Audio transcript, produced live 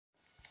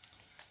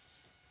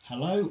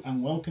Hello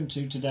and welcome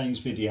to today's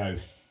video,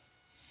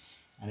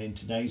 and in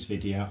today's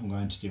video I'm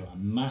going to do a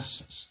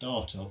mass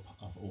startup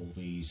of all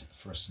these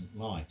fluorescent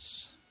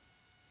lights.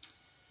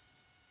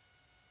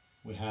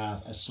 We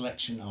have a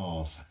selection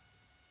of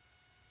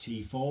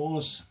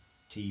T4s,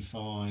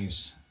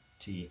 T5s,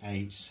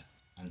 T8s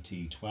and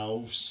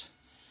T12s,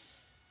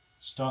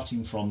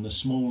 starting from the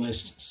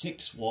smallest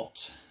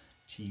 6-watt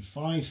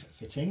T5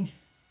 fitting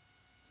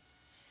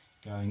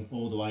going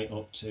all the way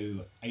up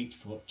to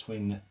 8-foot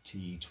Twin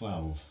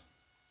T12.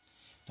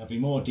 There'll be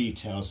more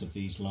details of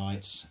these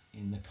lights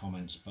in the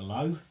comments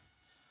below.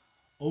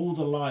 All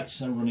the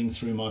lights are running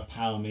through my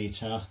power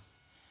meter,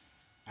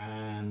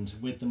 and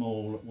with them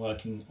all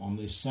working on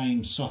the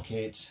same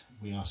socket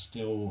we are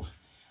still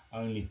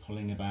only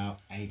pulling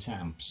about 8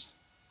 amps.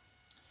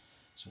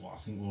 So what I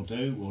think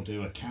we'll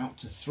do a count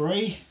to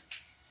 3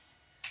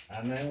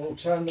 and then we'll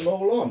turn them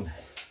all on.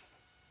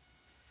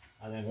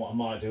 And then what I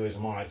might do is I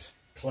might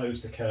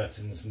close the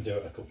curtains and do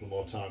it a couple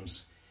more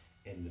times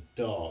in the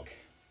dark.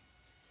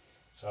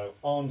 So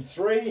on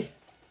 3,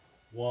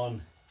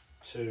 1,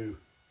 2,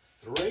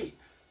 3.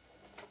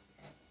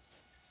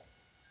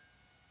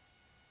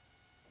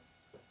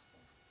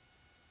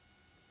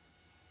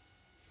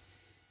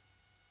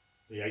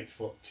 The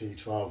 8-foot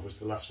T12 was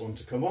the last one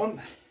to come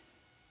on.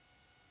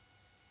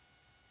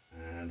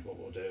 And what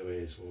we'll do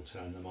is we'll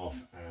turn them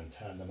off and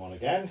turn them on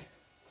again.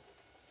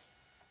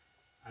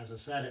 As I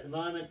said, at the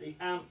moment the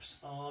amps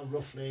are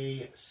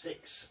roughly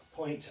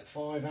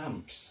 6.5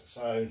 amps,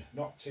 so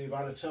not too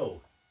bad at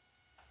all.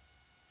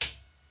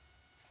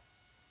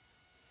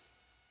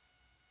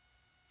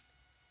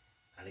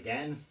 And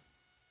again,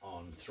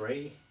 on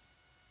 3,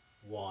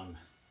 1,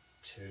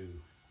 2,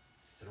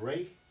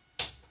 3.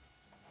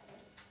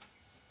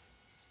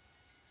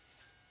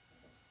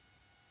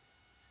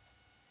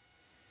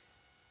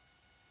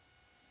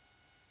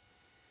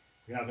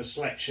 We have a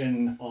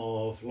selection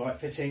of light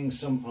fittings.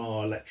 Some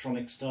are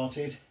electronic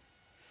started.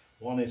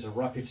 One is a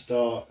rapid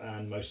start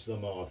and most of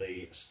them are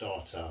the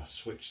starter,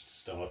 switched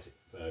start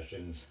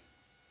versions,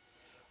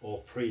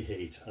 or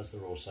preheat as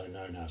they're also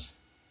known as.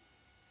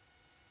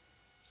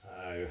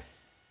 So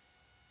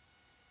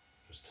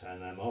just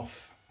turn them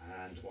off,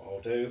 and what I'll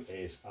do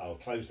is I'll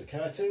close the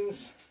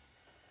curtains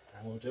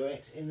and we'll do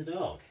it in the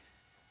dark.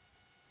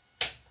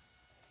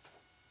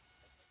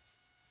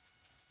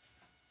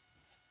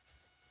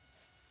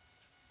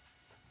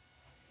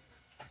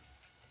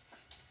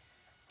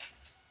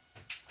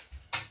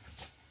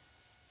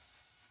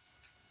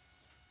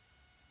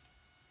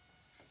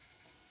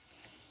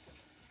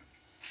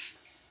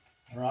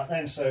 Right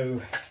then,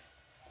 so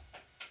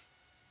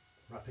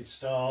rapid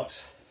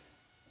start,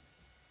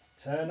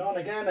 turn on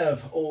again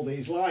of all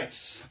these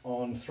lights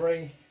on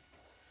 3,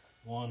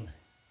 1,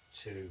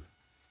 2,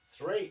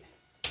 3.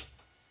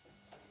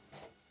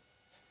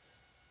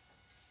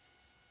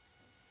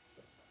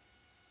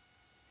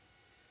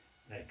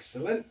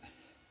 Excellent.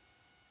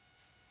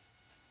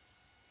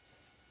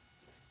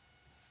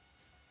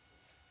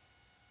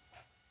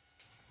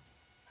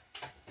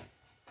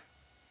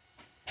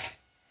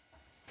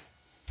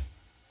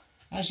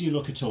 As you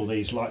look at all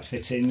these light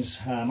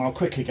fittings, I'll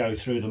quickly go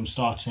through them,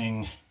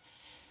 starting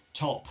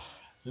top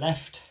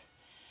left,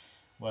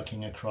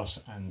 working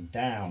across and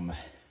down.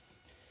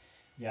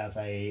 We have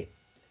a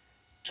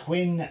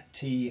Twin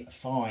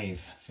T5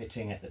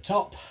 fitting at the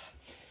top.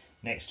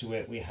 Next to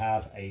it we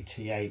have a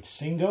T8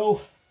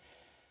 single.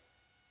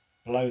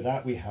 Below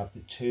that we have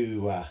the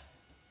two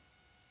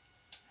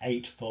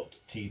 8-foot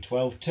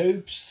T12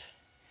 tubes.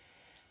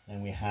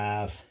 Then we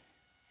have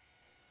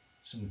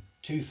some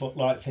 2-foot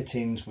light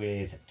fittings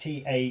with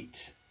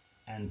T8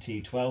 and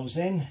T12s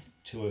in,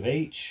 2 of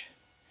each.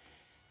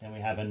 Then we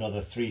have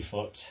another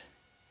 3-foot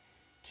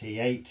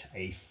T8,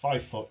 a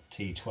 5-foot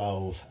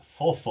T12,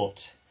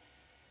 4-foot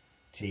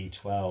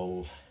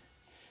T12,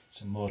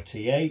 some more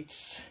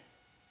T8s,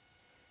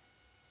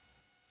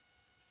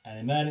 an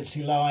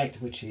emergency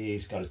light which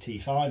is got a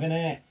T5 in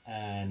it,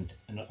 and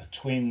a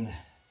twin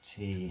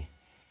T8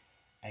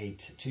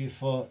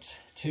 2-foot,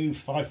 2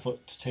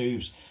 5-foot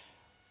tubes,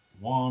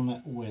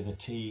 one with a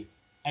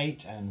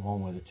T8 and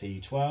one with a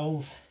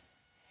T12,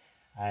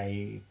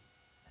 the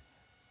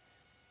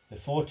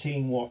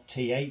 14-watt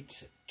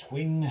T8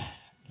 twin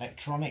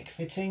electronic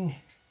fitting,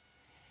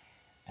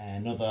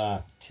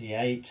 another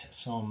T8,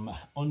 some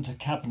under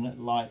cabinet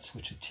lights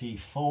which are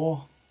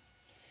T4,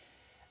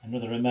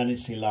 another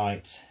emergency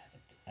light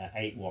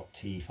 8-watt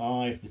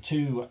T5, the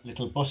 2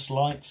 little bus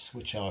lights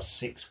which are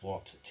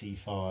 6-watt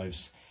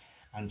T5s,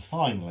 and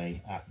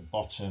finally at the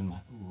bottom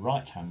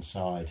right hand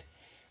side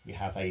we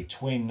have a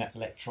twin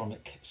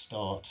electronic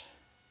start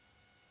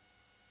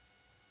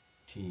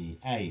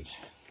T8.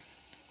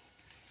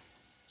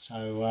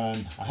 So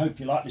I hope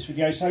you like this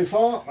video so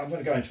far. I'm going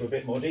to go into a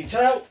bit more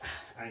detail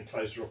and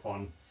closer up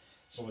on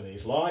some of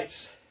these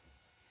lights.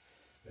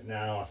 But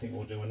now I think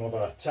we'll do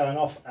another turn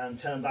off and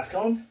turn back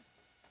on.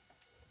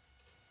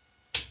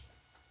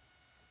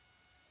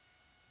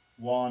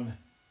 1,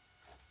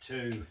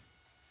 2,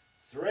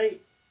 3.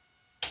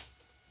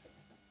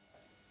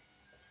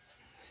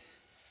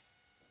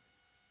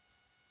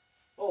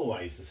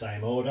 always the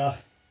same order.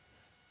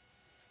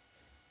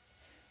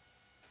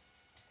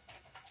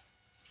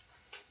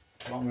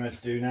 What I'm going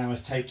to do now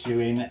is take you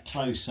in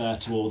closer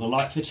to all the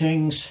light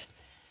fittings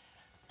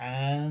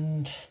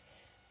and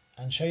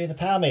show you the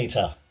power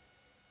meter.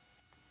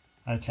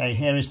 Okay,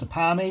 here is the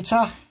power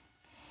meter,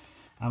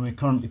 and we're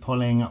currently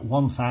pulling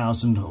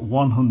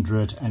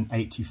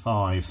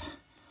 1185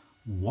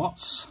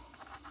 watts.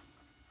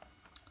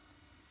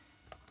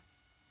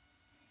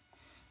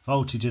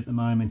 Voltage at the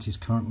moment is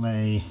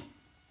currently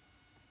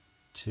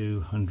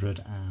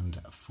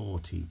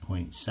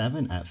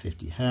 240.7 at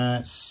 50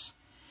 Hertz.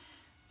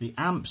 The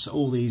amps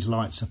all these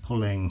lights are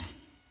pulling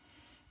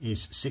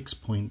is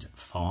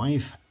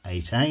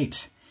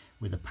 6.588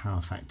 with a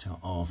power factor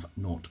of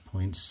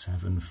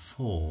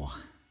 0.74.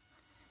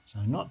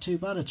 So not too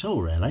bad at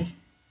all, really.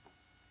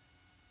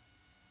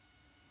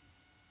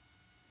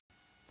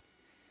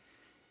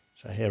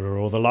 So here are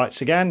all the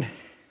lights again.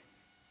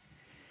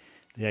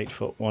 The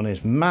 8-foot one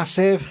is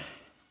massive.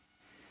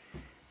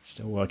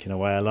 Still working our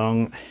way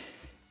along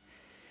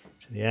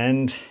to the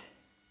end.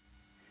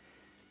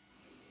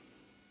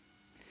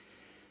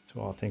 So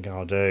what I think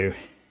I'll do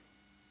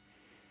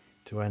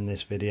to end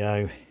this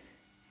video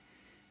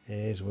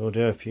is we'll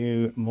do a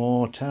few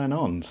more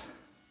turn-ons.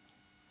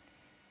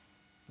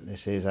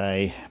 This is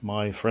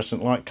my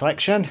fluorescent light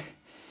collection.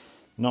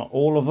 Not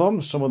all of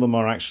them. Some of them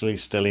are actually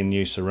still in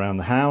use around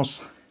the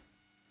house.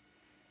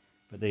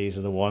 But these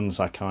are the ones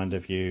I kind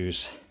of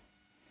use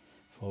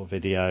for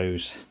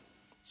videos.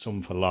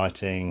 Some for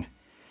lighting.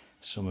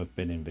 Some have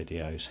been in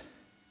videos.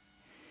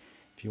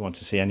 If you want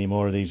to see any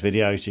more of these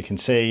videos, you can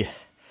see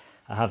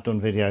I have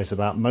done videos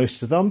about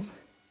most of them.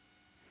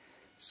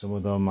 Some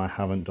of them I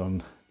haven't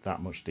done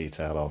that much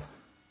detail of.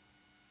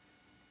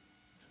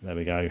 So there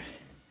we go.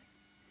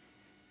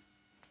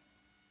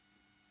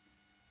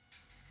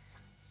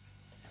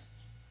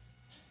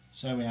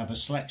 So we have a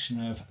selection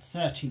of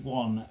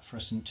 31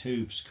 fluorescent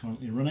tubes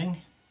currently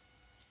running.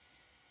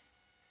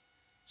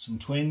 Some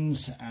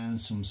twins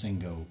and some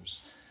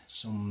singles.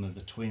 Some of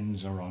the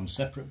twins are on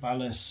separate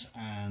ballast,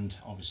 and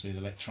obviously the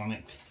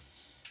electronic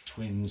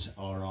twins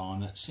are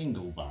on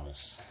single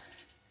ballast.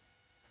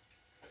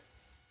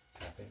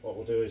 So I think what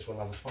we'll do is we'll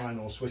have a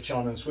final switch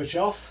on and switch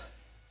off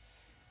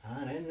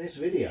and end this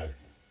video.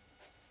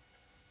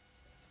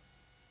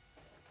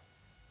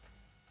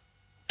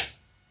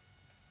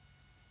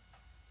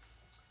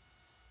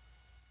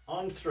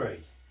 On 3.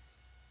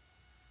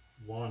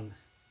 1,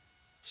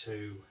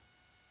 2,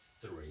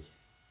 3.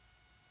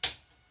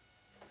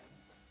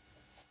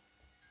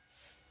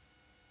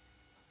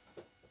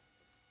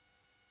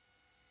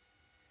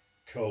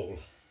 Cool.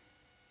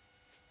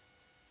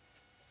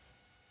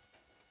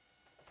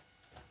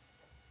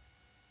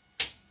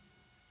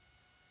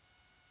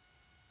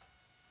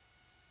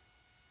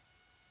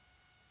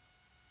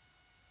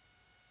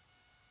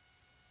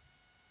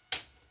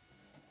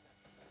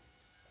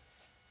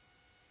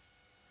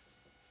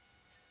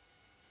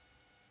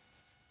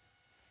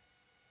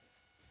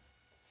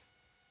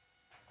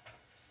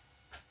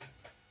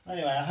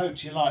 Anyway, I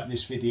hope you liked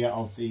this video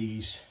of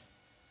these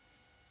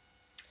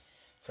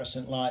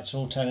fluorescent lights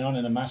all turning on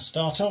in a mass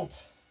startup.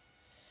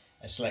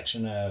 A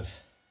selection of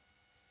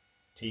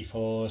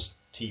T4s,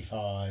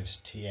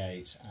 T5s,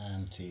 T8s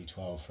and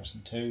T12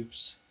 fluorescent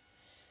tubes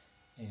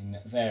in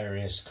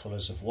various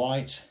colours of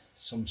white,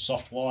 some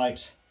soft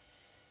white,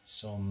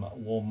 some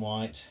warm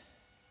white,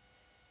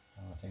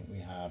 and I think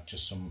we have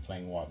just some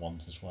plain white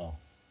ones as well.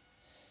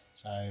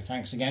 So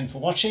thanks again for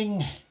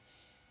watching.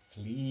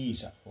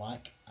 Please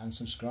like and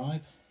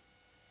subscribe,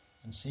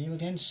 and see you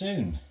again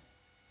soon.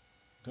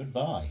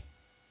 Goodbye.